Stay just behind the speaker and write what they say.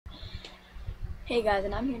Hey guys,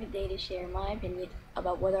 and I'm here today to share my opinion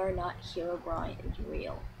about whether or not Herobrine is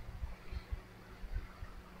real.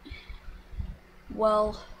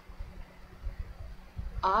 Well,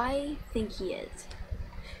 I think he is.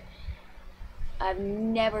 I've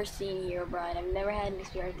never seen Herobrine, I've never had an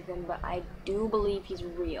experience with him, but I do believe he's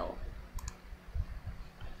real.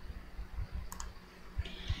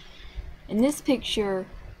 In this picture,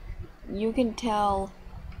 you can tell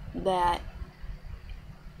that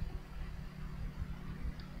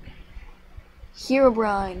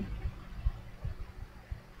Herobrine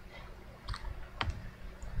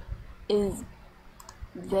is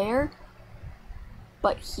there,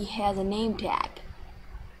 but he has a name tag.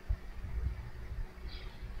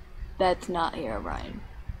 That's not Herobrine.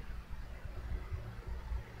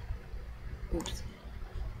 Oops.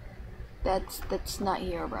 That's not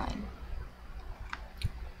Herobrine.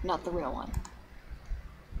 Not the real one.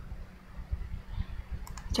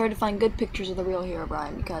 It's hard to find good pictures of the real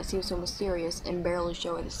Herobrine because he was so mysterious and barely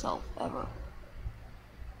showed himself ever.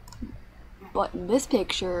 But in this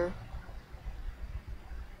picture,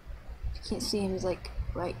 you can't see him, he's like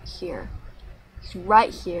right here. He's right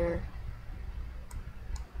here.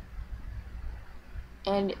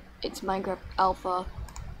 And it's Minecraft Alpha.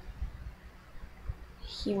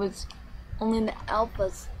 He was only in the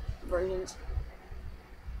Alpha's versions.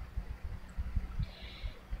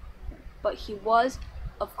 But he was,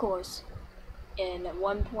 of course, in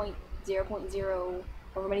 1.0.0,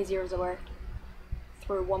 however many zeros there were,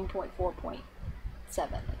 through 1.4.7,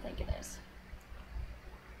 I think it is.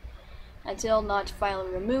 Until Notch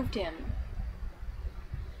finally removed him.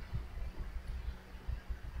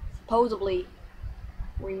 Supposedly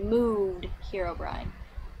removed Herobrine.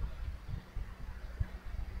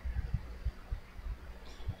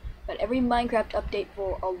 But every Minecraft update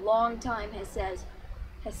for a long time has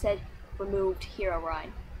said removed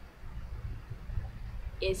Herobrine.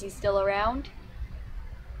 Is he still around?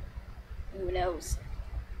 Who knows?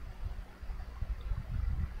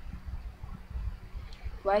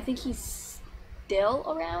 Do I think he's still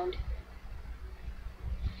around?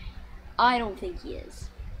 I don't think he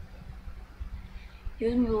is. He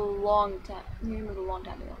was removed a long time.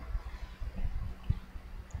 Ago.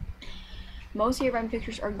 Most Herobrine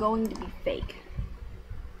pictures are going to be fake.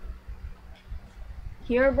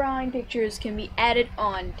 Herobrine pictures can be added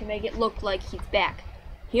on to make it look like he's back.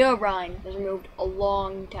 Herobrine was removed a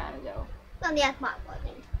long time ago. Well, the Xbox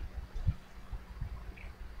wasn't.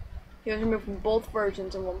 He was removed from both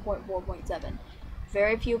versions in 1.4.7.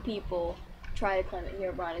 Very few people try to claim that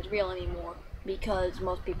Herobrine is real anymore because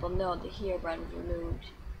most people know that Herobrine was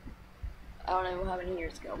removed. I don't know how many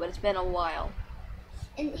years ago, but it's been a while.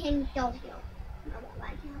 And him don't go.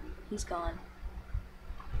 He's gone.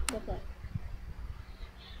 Okay.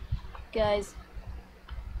 Guys,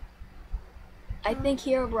 I think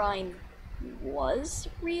Herobrine was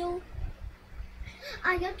real.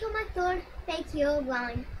 I got to my third fake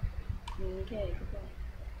Herobrine. Okay.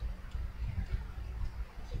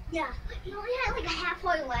 Yeah, he only had like a half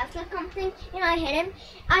heart left or something, and I hit him.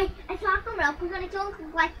 I saw him real quick and it took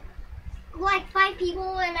like 5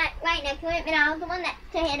 people and right next to him, and I was the one that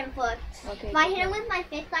to hit him first. Okay. If I hit him with my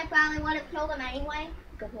fist, I probably would have killed him anyway.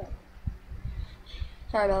 Go ahead.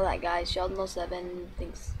 Sorry about that, guys. Sheldon07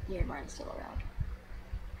 thinks Herobrine's still around.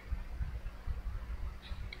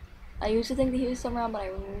 I used to think that he was still around, but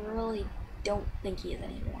I really don't think he is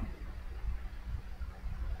anymore.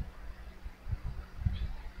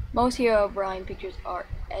 Most Herobrine pictures are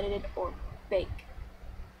edited or fake.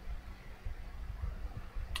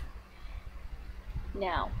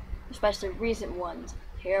 Now, especially recent ones,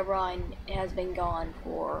 Herobrine has been gone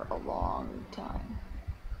for a long time.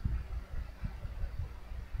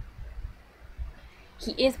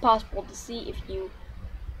 He is possible to see if you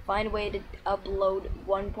find a way to upload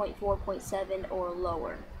 1.4.7 or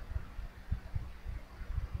lower.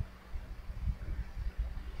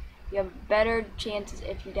 You have better chances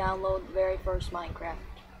if you download the very first Minecraft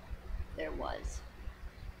there was,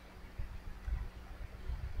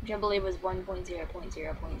 which I believe was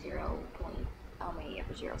 1.0.0.0. How many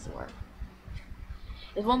ever zeros there were?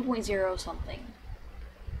 It's 1.0 something.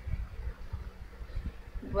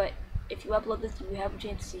 But if you upload this, you have a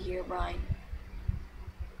chance to see Herobrine.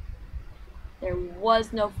 There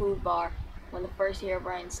was no food bar when the first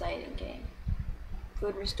Herobrine sighting came.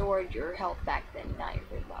 Food restored your health back then, not your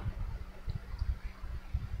food bar.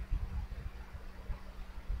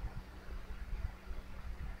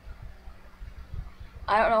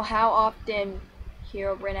 I don't know how often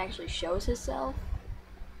Herobrine actually shows himself.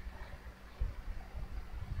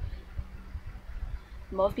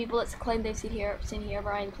 Most people that claim they've seen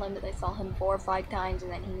Herobrine claim that they saw him 4 or 5 times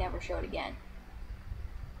and then he never showed again.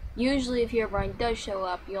 Usually if Herobrine does show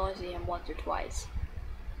up, you only see him once or twice.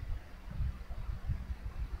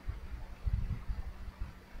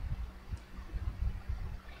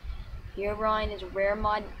 Herobrine is a rare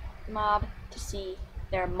mob to see.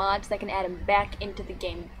 There are mods that can add him back into the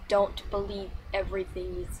game. Don't believe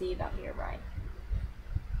everything you see about Herobrine.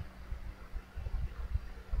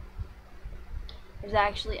 There's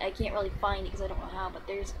actually, I can't really find it because I don't know how, but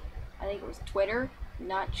there's, I think it was Twitter,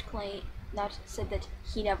 Notch said that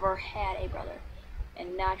he never had a brother,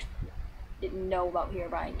 and Notch didn't know about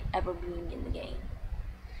Herobrine ever being in the game.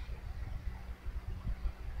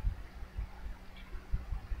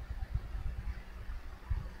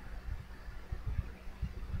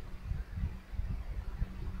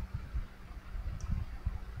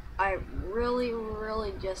 I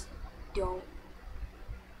really just don't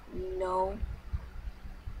know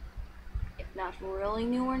if Notch really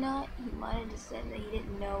knew or not. He might have just said that he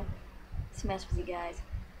didn't know to mess with you guys.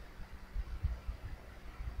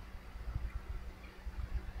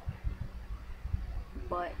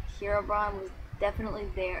 But Herobrine was definitely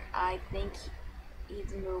there. I think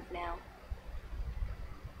he's moved now.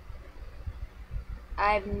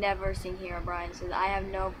 I've never seen Herobrine, so I have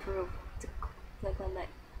no proof to click on that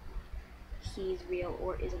he's real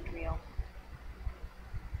or isn't real.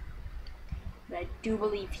 But I do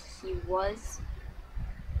believe he was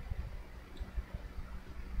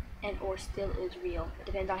and or still is real. It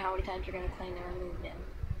depends on how many times you're going to claim they removed him.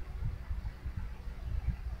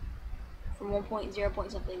 From 1.0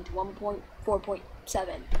 point something to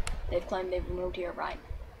 1.4.7, they've claimed they've removed Herobrine.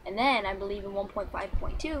 And then, I believe in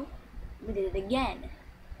 1.5.2, we did it again.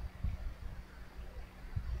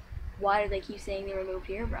 Why do they keep saying they removed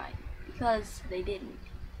Herobrine? Because they didn't.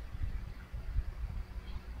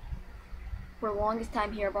 For the longest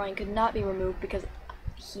time, Herobrine could not be removed because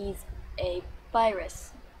he's a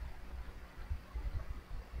virus.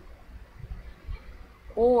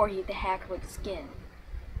 Or he's the hacker with the skin.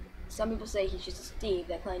 Some people say he's just a Steve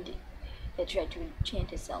that tried to enchant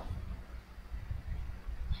himself.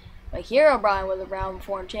 But Herobrine was around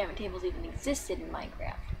before enchantment tables even existed in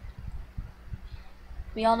Minecraft.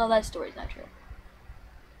 We all know that story's not true.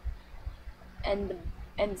 And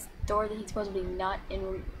the story that he's supposed to be not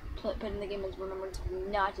put in the game as remembrance of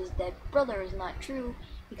Notch's dead brother is not true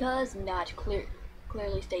because Notch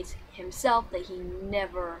clearly states himself that he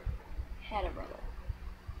never had a brother.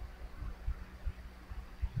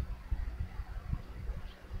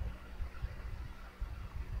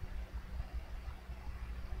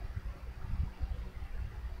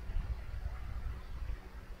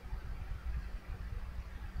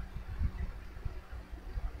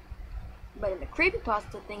 But in the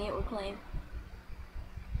creepypasta thing, it would claim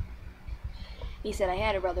he said I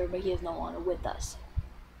had a brother, but he is no longer with us.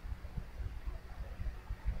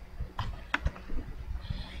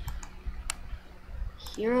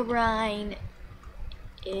 Herobrine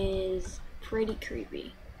is pretty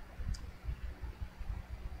creepy.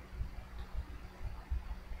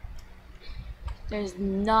 There's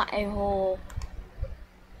not a whole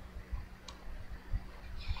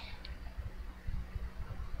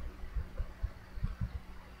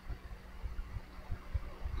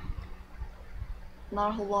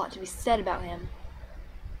lot to be said about him.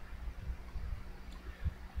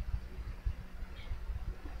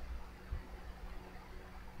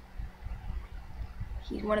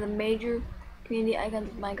 He's one of the major community icons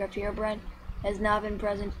of Minecraft. Herobrine has not been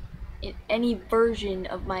present in any version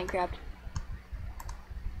of Minecraft.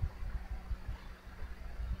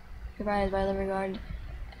 Herobrine is widely regarded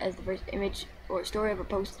as the first image or story ever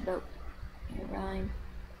posted about Herobrine,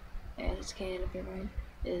 and its canon of Herobrine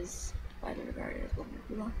is widely regarded as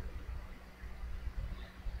well,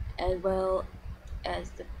 as well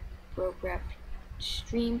as the Procraft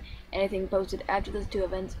stream. Anything posted after those two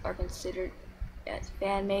events are considered as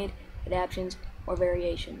fan-made, adaptations, or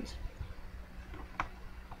variations.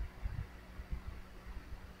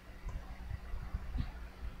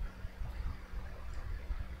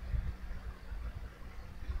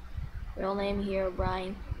 Real name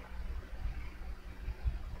Herobrine.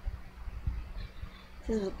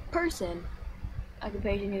 This is a person.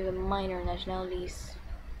 Occupation is a minor. Nationality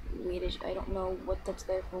Swedish. I don't know what that's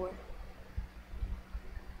there for.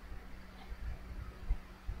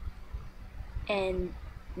 And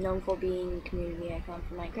known for being community icon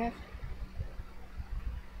for Minecraft.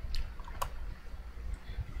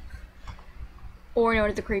 Or known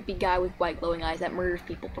as the creepy guy with white glowing eyes that murders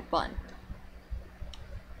people for fun.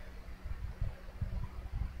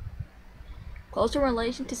 Closer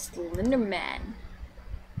relation to Slender Man.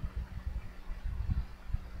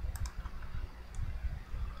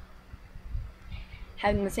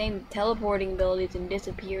 having the same teleporting abilities and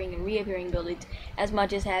disappearing and reappearing abilities as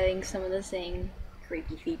much as having some of the same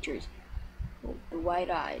creepy features. The white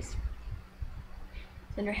eyes.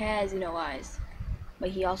 Slender has no eyes, but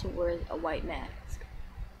he also wears a white mask.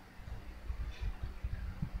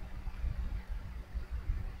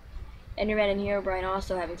 Enderman and Herobrine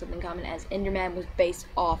also having something in common, as Enderman was based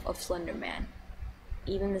off of Slenderman.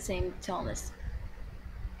 Even the same tallness.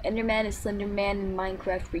 Enderman is Slenderman in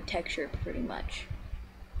Minecraft retextured, pretty much.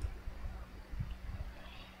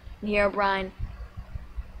 And Herobrine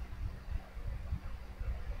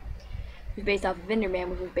was based off of Enderman,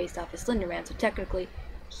 which was based off of Slenderman, so technically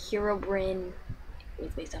Herobrine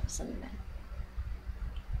was based off of Slenderman.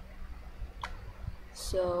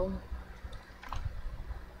 So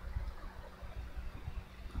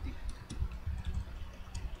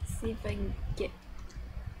see if I can get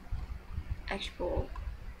actual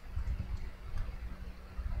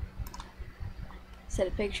set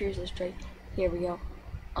of pictures. Let's try. Here we go.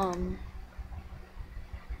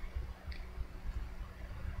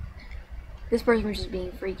 This person was just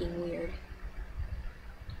being freaking weird.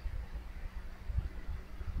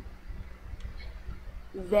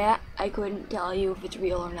 That I couldn't tell you if it's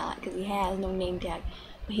real or not because he has no name tag.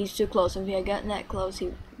 But he's too close. If he had gotten that close,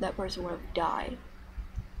 that person would have died.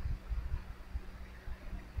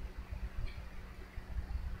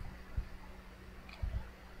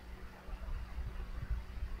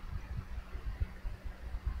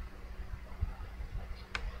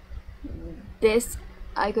 This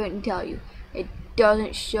I couldn't tell you. It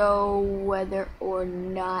doesn't show whether or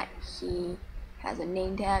not he has a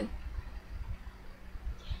name tag.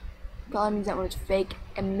 Probably means that one is fake,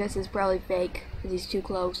 and this is probably fake because he's too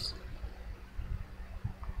close.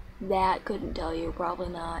 That couldn't tell you. Probably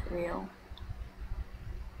not real.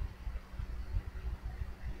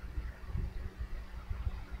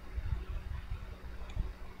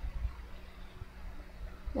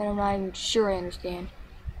 That I'm not even sure I understand.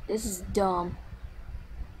 This is dumb.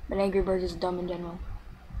 But Angry Birds is dumb in general.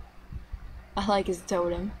 I like his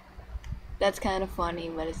totem. That's kind of funny,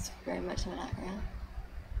 but it's very much not real.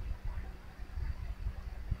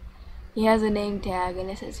 He has a name tag and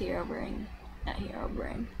it says Herobrine. Not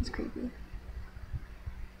Herobrine. It's creepy.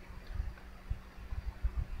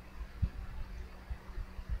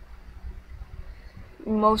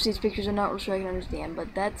 Most of these pictures are not sure I can understand,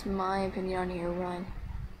 but that's my opinion on Herobrine.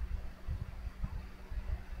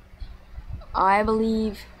 I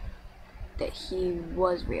believe that he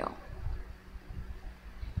was real.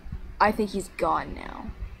 I think he's gone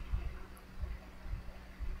now.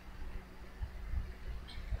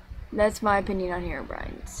 That's my opinion on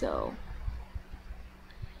Herobrine. So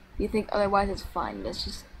if you think otherwise, it's fine.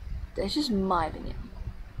 That's just my opinion.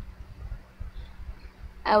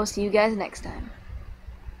 I will see you guys next time.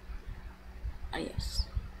 Adios.